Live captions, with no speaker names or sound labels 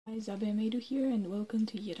Guys, Abemedu here and welcome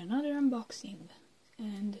to yet another unboxing.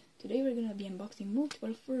 And today we're gonna be unboxing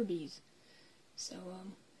multiple Furbies. So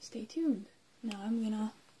stay tuned. Now I'm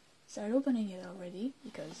gonna start opening it already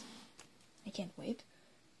because I can't wait.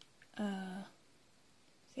 So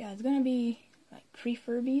yeah, it's gonna be like 3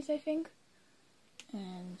 Furbies I think.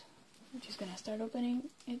 And I'm just gonna start opening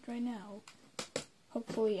it right now.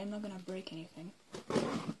 Hopefully I'm not gonna break anything.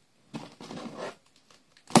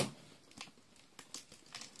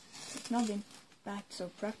 It's not been packed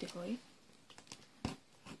so practically.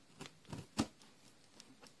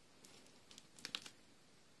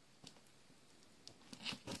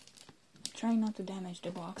 Trying not to damage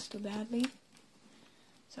the box too badly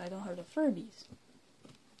so I don't hurt the Furbies.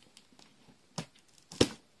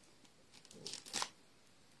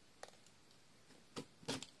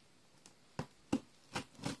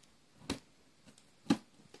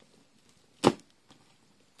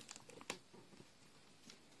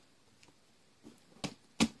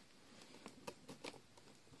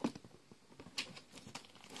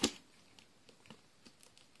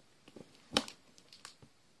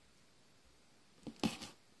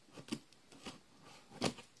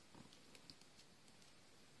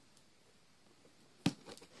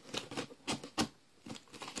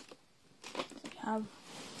 Have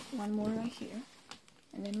one more right here,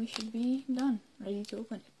 and then we should be done, ready to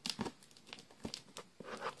open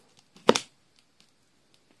it.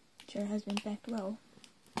 Sure has been packed well.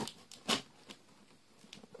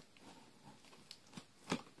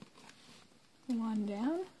 One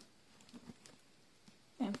down,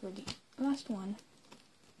 and for the last one,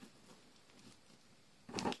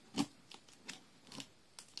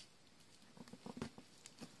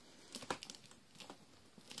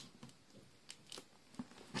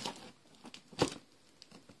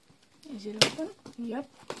 is it open? Yep.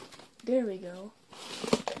 There we go.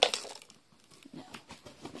 Now,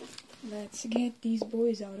 let's get these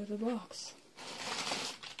boys out of the box.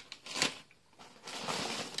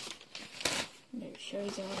 There sure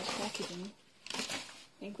is a lot of packaging. I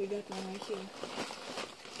think we got one right here.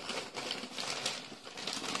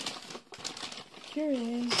 Here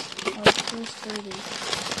is our first Furby.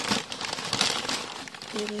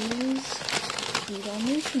 It is the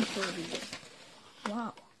Dalmatian Furby.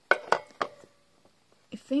 Wow.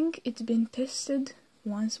 I think it's been tested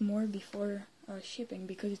once more before shipping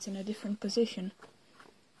because it's in a different position.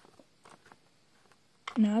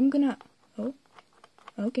 Now I'm gonna... oh,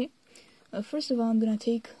 okay. First of all, I'm gonna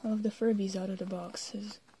take all of the Furbies out of the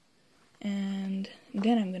boxes, and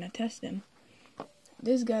then I'm gonna test them.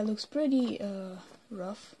 This guy looks pretty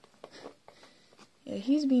rough. Yeah,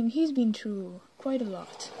 he's been through quite a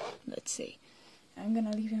lot, let's say. I'm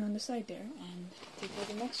gonna leave him on the side there and take out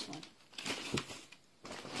the next one.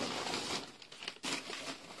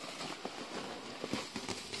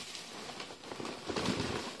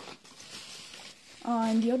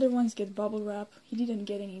 And the other ones get bubble wrap. He didn't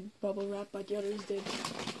get any bubble wrap, but the others did.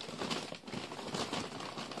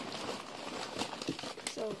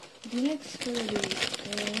 So, the next Furby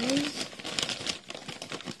is...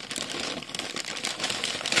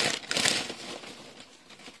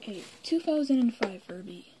 a 2005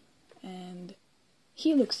 Furby. And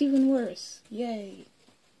he looks even worse. Yay!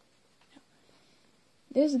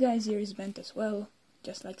 This guy's ear is bent as well,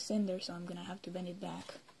 just like Cinder, so I'm gonna have to bend it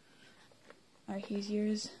back. Are his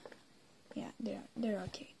ears? Yeah, they're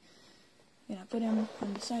okay. I'm gonna put him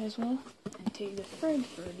on the side as well and take the third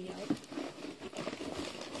Furby out.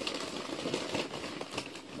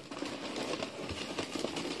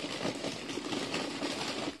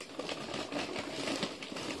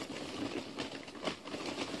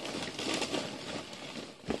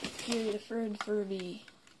 Here's the third Furby,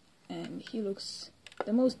 and he looks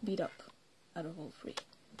the most beat up out of all 3.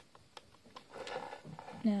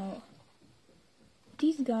 Now,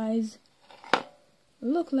 these guys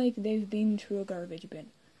look like they've been through a garbage bin,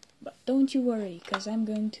 but don't you worry, because I'm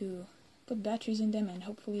going to put batteries in them and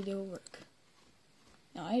hopefully they'll work.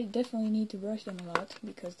 Now I definitely need to brush them a lot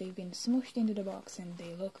because they've been smushed into the box and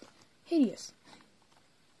they look hideous.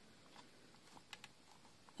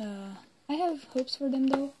 I have hopes for them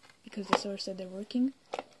though, because the source said they're working.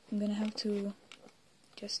 I'm gonna have to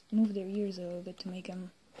just move their ears a little bit to make them,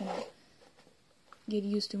 you know, get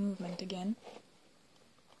used to movement again.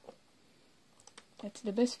 That's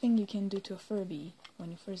the best thing you can do to a Furby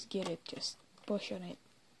when you first get it. Just push on it,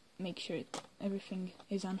 make sure everything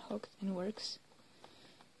is unhooked and works.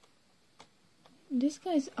 This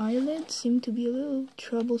guy's eyelids seem to be a little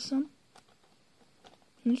troublesome.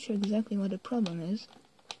 I'm not sure exactly what the problem is.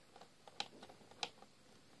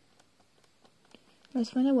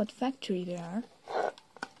 Let's find out what factory they are.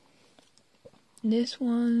 This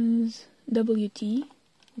one's WT.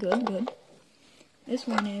 Good, good. This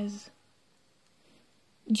one is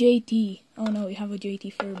JT. Oh no, we have a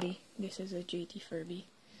JT Furby. This is a JT Furby.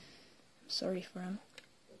 Sorry for him.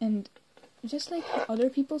 And just like other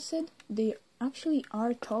people said, they actually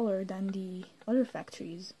are taller than the other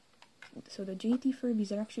factories. So the JT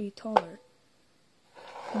Furbies are actually taller.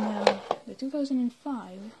 Now, the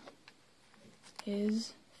 2005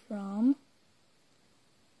 is from...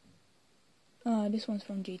 this one's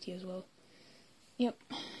from JT as well. Yep,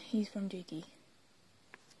 he's from JT.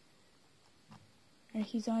 Are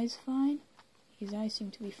his eyes fine? His eyes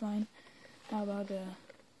seem to be fine. How about the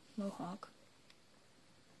Mohawk?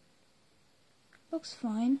 Looks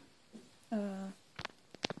fine.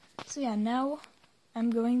 So yeah, now I'm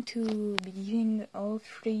going to be giving all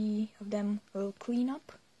three of them a little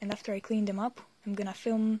cleanup, and after I clean them up, I'm gonna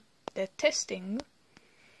film the testing.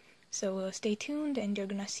 So stay tuned, and you're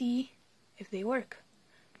gonna see if they work.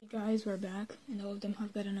 Hey guys, we're back, and all of them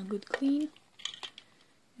have gotten a good clean.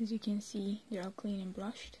 As you can see, they're all clean and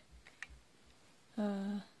brushed.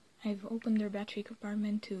 I've opened their battery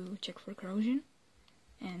compartment to check for corrosion,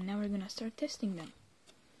 and now we're gonna start testing them.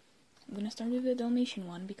 I'm gonna start with the Dalmatian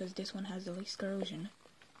one because this one has the least corrosion.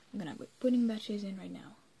 I'm gonna be putting batteries in right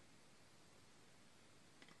now.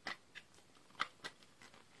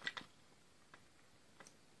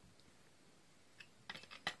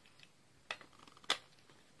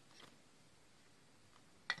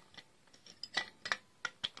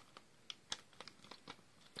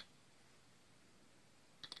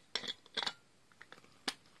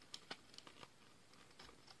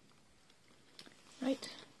 Right,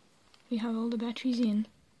 we have all the batteries in.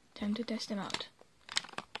 Time to test them out.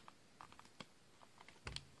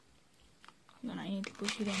 Then I need to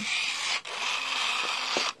push it in.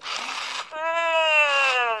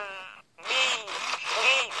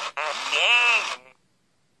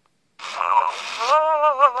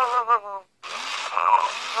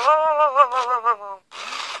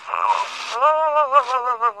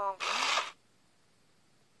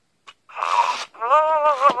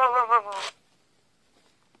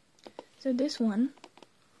 So this one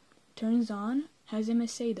turns on, has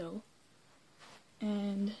MSA though,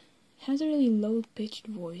 and has a really low pitched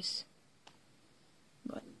voice,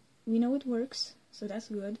 but we know it works, so that's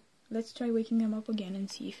good. Let's try waking them up again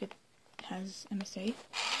and see if it has MSA.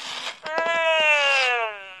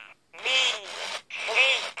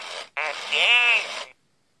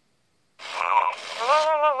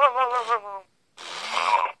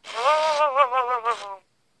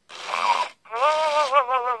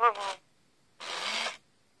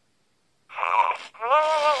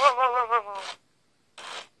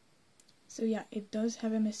 So yeah, it does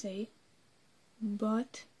have MSA,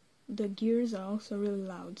 but the gears are also really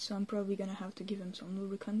loud, so I'm probably gonna have to give him some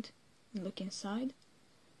lubricant and look inside.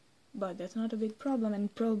 But that's not a big problem,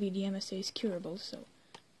 and probably the MSA is curable, so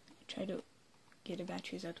I'll try to get the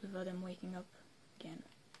batteries out without them waking up again.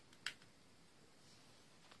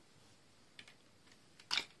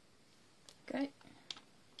 Okay,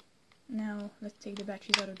 now let's take the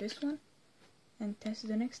batteries out of this one and test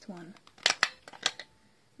the next one.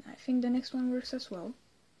 I think the next one works as well.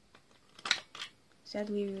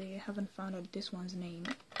 Sadly, we haven't found out this one's name.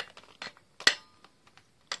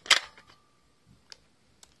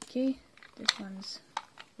 Okay, this one's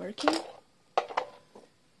working.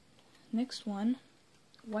 Next one,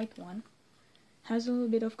 white one, has a little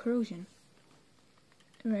bit of corrosion.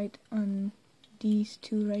 Right on these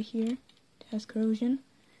two right here, it has corrosion.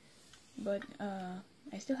 But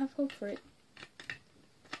I still have hope for it.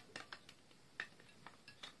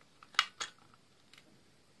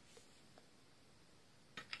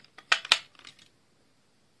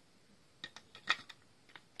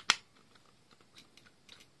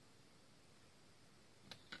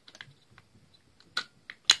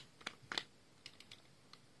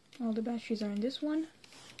 All the batteries are in this one.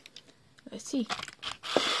 Let's see.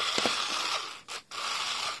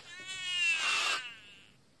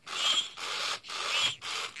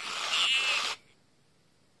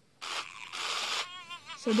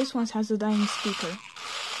 So this one has a dying speaker.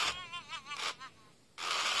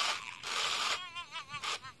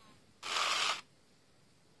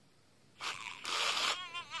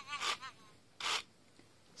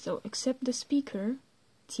 So except the speaker,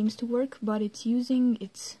 it seems to work, but it's using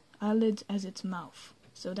its eyelids as its mouth.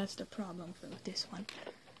 So that's the problem with this one.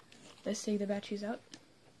 Let's take the batteries out.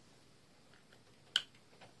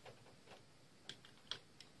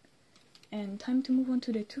 And time to move on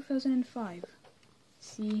to the 2005.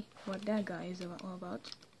 See what that guy is all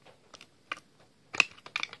about.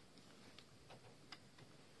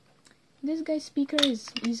 This guy's speaker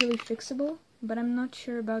is easily fixable. but I'm not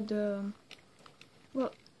sure about the...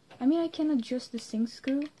 Well, I mean I can adjust the sync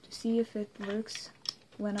screw to see if it works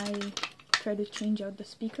when I try to change out the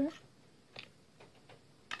speaker.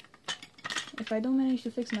 If I don't manage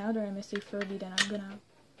to fix my other MSA Furby, then I'm gonna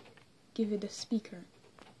give it a speaker.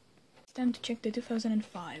 It's time to check the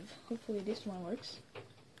 2005. Hopefully this one works.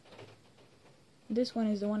 This one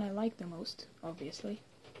is the one I like the most, obviously.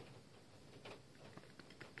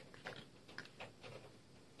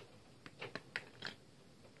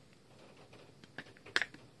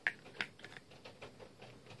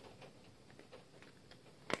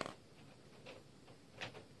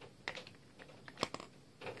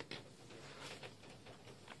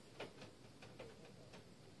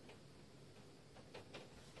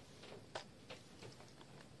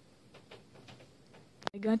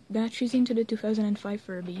 I got batteries into the 2005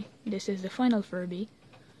 Furby. This is the final Furby.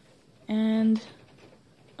 And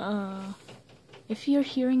if you're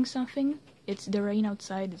hearing something, it's the rain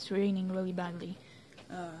outside. It's raining really badly.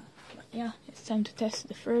 But yeah, it's time to test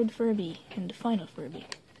the third Furby and the final Furby.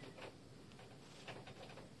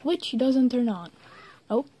 Which doesn't turn on.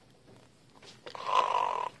 Oh.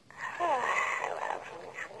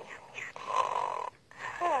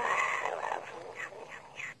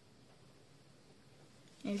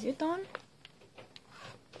 Is it on?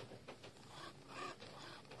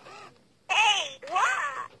 Hey,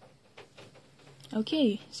 what?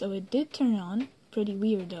 Okay, so it did turn on. Pretty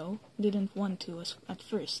weird though. Didn't want to at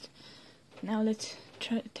first. Now let's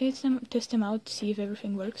try test them out, see if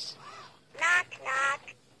everything works. Knock,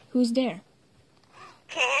 knock. Who's there?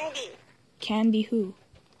 Candy. Candy who?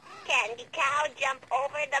 Candy cow jump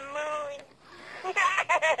over the moon.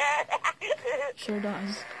 Sure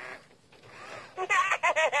does.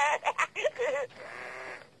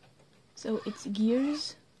 So its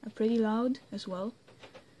gears are pretty loud as well,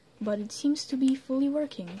 but it seems to be fully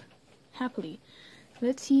working, happily.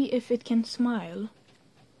 Let's see if it can smile.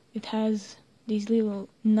 It has these little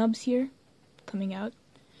nubs here, coming out.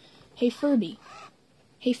 Hey Furby!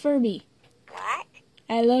 Hey Furby! What?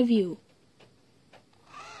 I love you!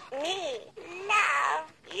 Me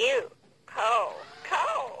love you. Co.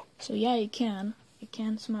 So yeah, it can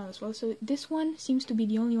smile as well. So this one seems to be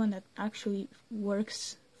the only one that actually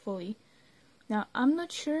works fully. Now, I'm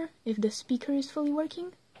not sure if the speaker is fully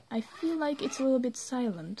working. I feel like it's a little bit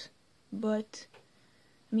silent, but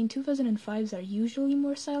I mean 2005s are usually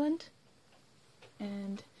more silent.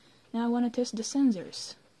 And now I want to test the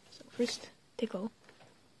sensors. So first, tickle.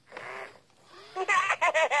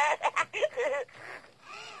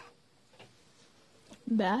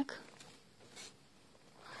 Back.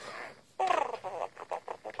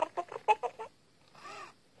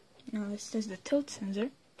 Now let's test the tilt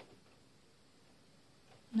sensor.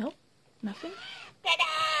 Nope, nothing.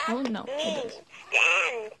 Ta-da! Oh no, it does.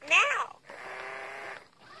 Stand now.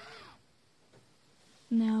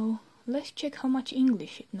 Now let's check how much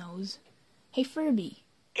English it knows. Hey Furby,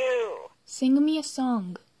 Do. sing me a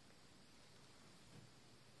song.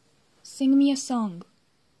 Sing me a song.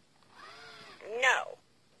 No.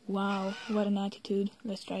 Wow, what an attitude.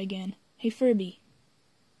 Let's try again. Hey Furby.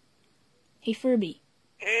 Hey Furby.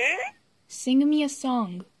 Sing me a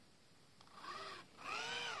song.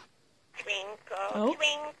 Twinkle, Oh?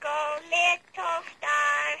 twinkle, little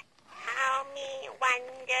star, how me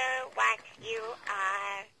wonder what you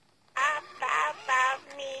are. Up above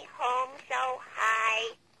me, home so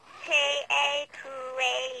high, te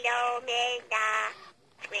lo me da.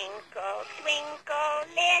 Twinkle, twinkle,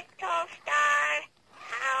 little star,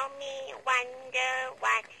 how me wonder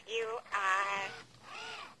what you are.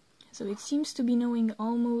 So it seems to be knowing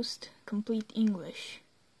almost complete English.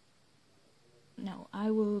 Now I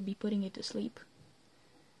will be putting it to sleep.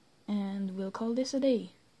 And we'll call this a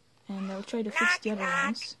day. And I'll try to fix the other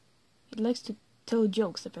ones. It likes to tell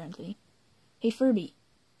jokes apparently. Hey Furby,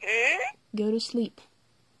 go to sleep.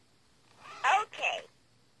 Okay.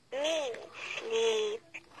 Me sleep,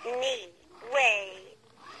 me wait.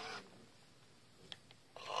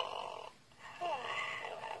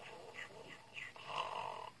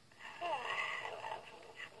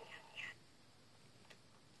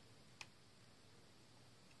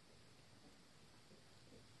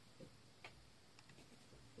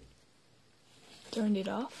 Turned it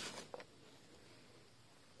off.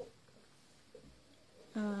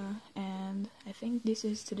 And I think this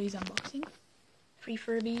is today's unboxing. 3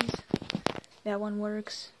 Furbies. That one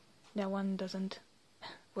works. That one doesn't.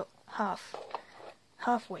 Well,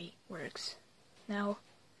 halfway works. Now,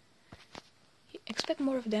 expect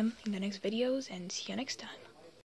more of them in the next videos, and see you next time.